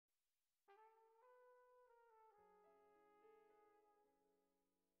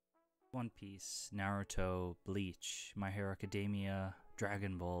One Piece, Naruto, Bleach, My Hero Academia,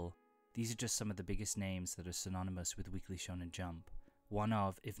 Dragon Ball. These are just some of the biggest names that are synonymous with Weekly Shonen Jump. One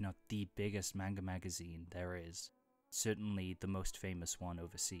of, if not the biggest manga magazine there is. Certainly the most famous one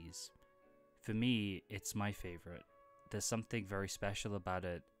overseas. For me, it's my favorite. There's something very special about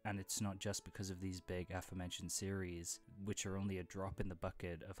it, and it's not just because of these big aforementioned series, which are only a drop in the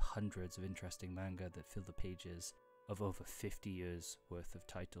bucket of hundreds of interesting manga that fill the pages of over 50 years worth of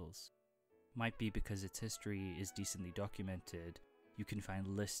titles. Might be because its history is decently documented. You can find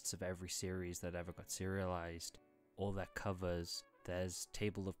lists of every series that ever got serialized, all their covers. There's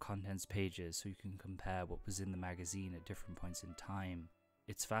table of contents pages so you can compare what was in the magazine at different points in time.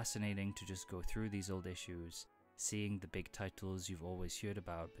 It's fascinating to just go through these old issues, seeing the big titles you've always heard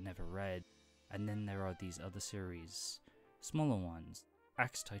about but never read, and then there are these other series, smaller ones,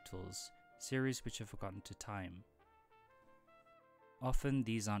 axe titles, series which have forgotten to time. Often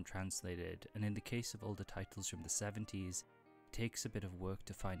these aren't translated, and in the case of older titles from the 70s, it takes a bit of work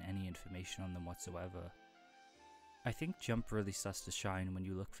to find any information on them whatsoever. I think Jump really starts to shine when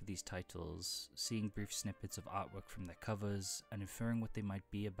you look for these titles, seeing brief snippets of artwork from their covers, and inferring what they might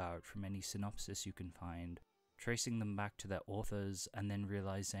be about from any synopsis you can find, tracing them back to their authors, and then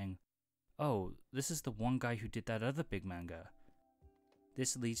realizing, oh, this is the one guy who did that other big manga.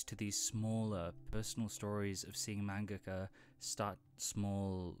 This leads to these smaller, personal stories of seeing mangaka start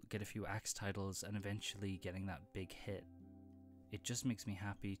small, get a few axe titles, and eventually getting that big hit. It just makes me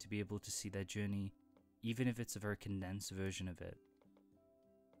happy to be able to see their journey, even if it's a very condensed version of it.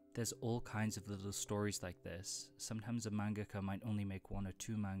 There's all kinds of little stories like this. Sometimes a mangaka might only make 1 or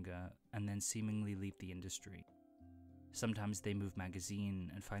 2 manga and then seemingly leave the industry. Sometimes they move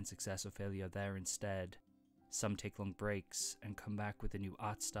magazine and find success or failure there instead. Some take long breaks and come back with a new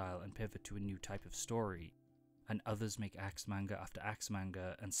art style and pivot to a new type of story. And others make axe manga after axe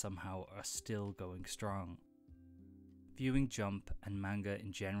manga and somehow are still going strong. Viewing Jump and manga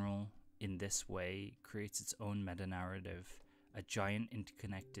in general in this way creates its own meta-narrative, a giant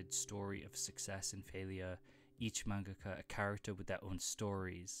interconnected story of success and failure, each mangaka a character with their own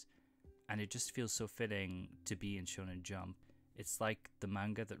stories, and it just feels so fitting to be in Shonen Jump. It's like the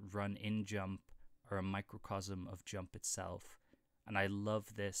manga that run in Jump are a microcosm of Jump itself, and I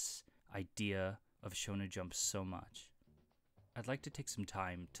love this idea of Shonen Jump so much. I'd like to take some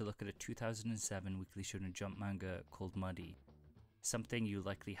time to look at a 2007 Weekly Shonen Jump manga called Muddy. Something you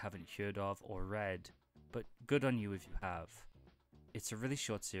likely haven't heard of or read, but good on you if you have. It's a really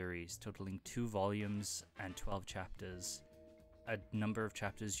short series, totaling 2 volumes and 12 chapters, a number of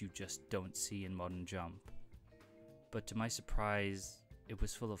chapters you just don't see in modern Jump. But to my surprise, it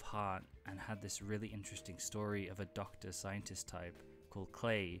was full of heart and had this really interesting story of a doctor-scientist type called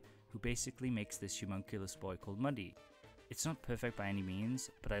Clay, who basically makes this homunculus boy called Muddy. It's not perfect by any means,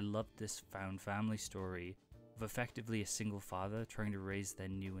 but I loved this found family story of effectively a single father trying to raise their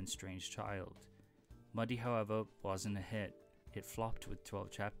new and strange child. Muddy, however, wasn't a hit. It flopped with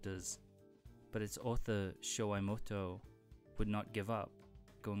 12 chapters, but its author, Sho Emoto, would not give up,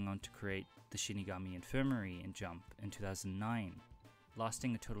 going on to create the Shinigami Infirmary in Jump in 2009.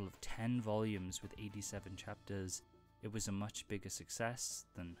 Lasting a total of 10 volumes with 87 chapters, it was a much bigger success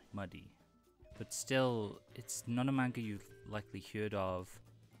than Muddy. But still, it's not a manga you've likely heard of,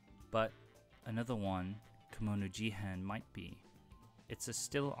 but another one, Kimono Jihen, might be. It's a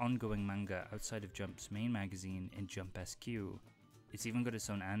still ongoing manga outside of Jump's main magazine in Jump SQ. It's even got its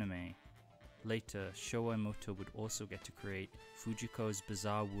own anime. Later, Sho Emoto would also get to create Fujiko's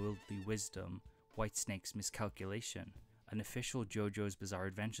Bizarre Worldly Wisdom, Whitesnake's Miscalculation, an official JoJo's Bizarre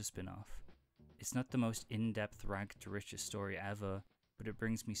Adventure spin-off. It's not the most in-depth rag to riches story ever, but it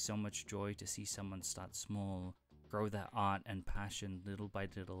brings me so much joy to see someone start small, grow their art and passion little by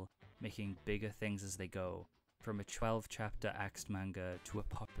little, making bigger things as they go, from a 12-chapter axed manga to a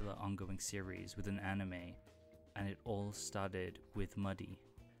popular ongoing series with an anime, and it all started with Muddy.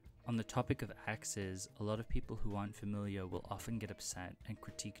 On the topic of axes, a lot of people who aren't familiar will often get upset and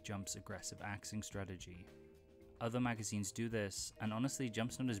critique Jump's aggressive axing strategy. Other magazines do this, and honestly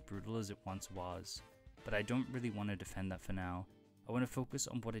Jump's not as brutal as it once was, but I don't really want to defend that for now. I want to focus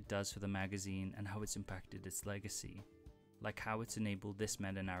on what it does for the magazine and how it's impacted its legacy, like how it's enabled this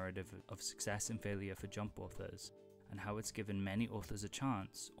meta-narrative of success and failure for Jump authors, and how it's given many authors a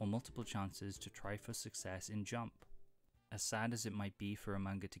chance, or multiple chances, to try for success in Jump. As sad as it might be for a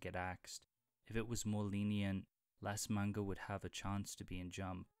manga to get axed, if it was more lenient, less manga would have a chance to be in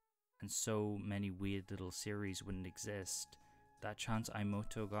Jump, and so many weird little series wouldn't exist. That chance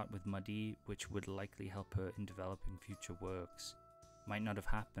Emoto got with Muddy, which would likely help her in developing future works, might not have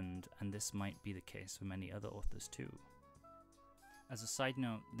happened, and this might be the case for many other authors too. As a side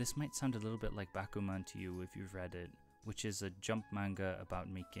note, this might sound a little bit like Bakuman to you if you've read it, which is a Jump manga about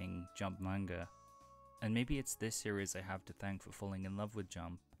making Jump manga. And maybe it's this series I have to thank for falling in love with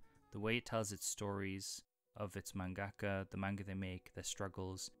Jump. The way it tells its stories of its mangaka, the manga they make, their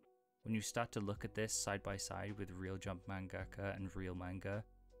struggles. When you start to look at this side by side with real Jump mangaka and real manga,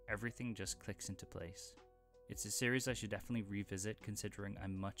 everything just clicks into place. It's a series I should definitely revisit considering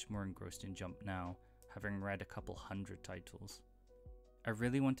I'm much more engrossed in Jump now, having read a couple hundred titles. I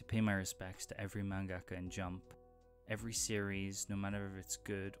really want to pay my respects to every mangaka in Jump, every series, no matter if it's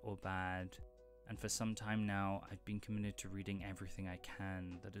good or bad, and for some time now I've been committed to reading everything I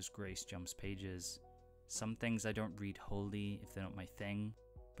can that has graced Jump's pages. Some things I don't read wholly if they're not my thing,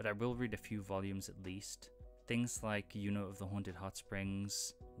 but I will read a few volumes at least. Things like Yuno of the Haunted Hot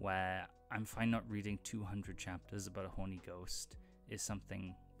Springs, where I'm fine not reading 200 chapters about a horny ghost, is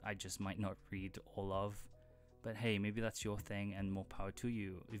something I just might not read all of. But hey, maybe that's your thing and more power to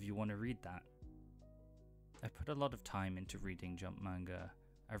you if you want to read that. I've put a lot of time into reading Jump manga.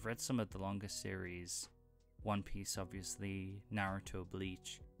 I've read some of the longest series, One Piece obviously, Naruto,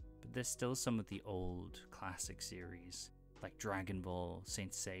 Bleach, but there's still some of the old classic series, like Dragon Ball,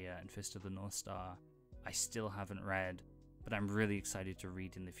 Saint Seiya and Fist of the North Star, I still haven't read, but I'm really excited to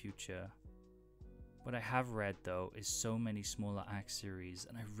read in the future. What I have read though is so many smaller act series,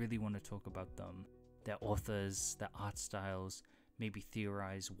 and I really want to talk about them. Their authors, their art styles, maybe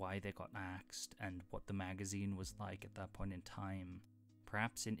theorize why they got axed and what the magazine was like at that point in time.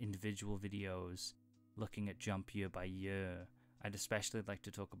 Perhaps in individual videos, looking at Jump year by year. I'd especially like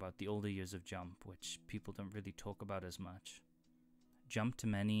to talk about the older years of Jump, which people don't really talk about as much. Jump to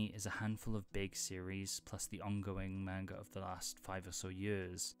many is a handful of big series plus the ongoing manga of the last 5 or so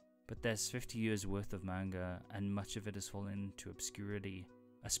years, but there's 50 years worth of manga and much of it has fallen into obscurity,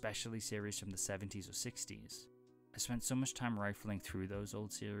 especially series from the 70s or 60s. I spent so much time rifling through those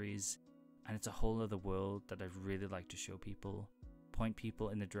old series, and it's a whole other world that I'd really like to show people, point people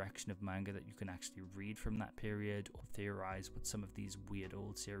in the direction of manga that you can actually read from that period or theorize what some of these weird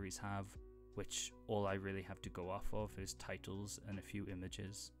old series have, which all I really have to go off of is titles and a few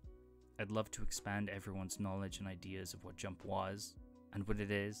images. I'd love to expand everyone's knowledge and ideas of what Jump was, and what it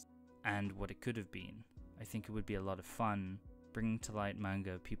is, and what it could have been. I think it would be a lot of fun, bringing to light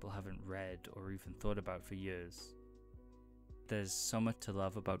manga people haven't read or even thought about for years. There's so much to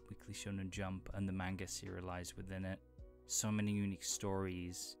love about Weekly Shonen Jump and the manga serialized within it. So many unique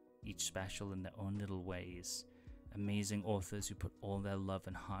stories, each special in their own little ways. Amazing authors who put all their love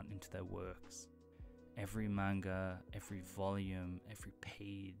and heart into their works. Every manga, every volume, every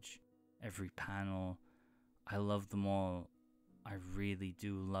page, every panel, I love them all. I really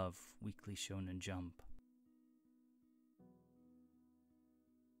do love Weekly Shonen Jump.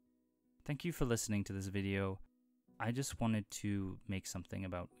 Thank you for listening to this video. I just wanted to make something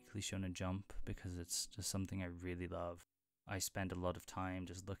about Weekly Shonen Jump because it's just something I really love. I spend a lot of time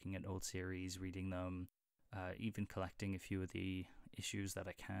just looking at old series, reading them, even collecting a few of the issues that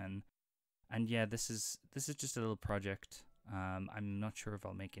I can. And yeah, this is just a little project. I'm not sure if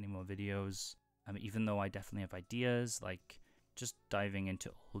I'll make any more videos, even though I definitely have ideas, like just diving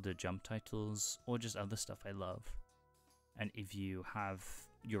into older Jump titles or just other stuff I love. And if you have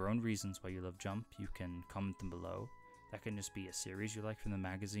your own reasons why you love Jump, you can comment them below. That can just be a series you like from the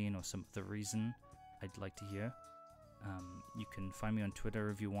magazine or some other reason I'd like to hear. You can find me on Twitter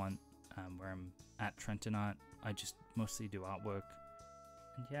if you want, where I'm at Trentonart. I just mostly do artwork.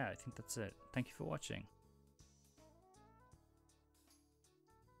 And yeah, I think that's it. Thank you for watching.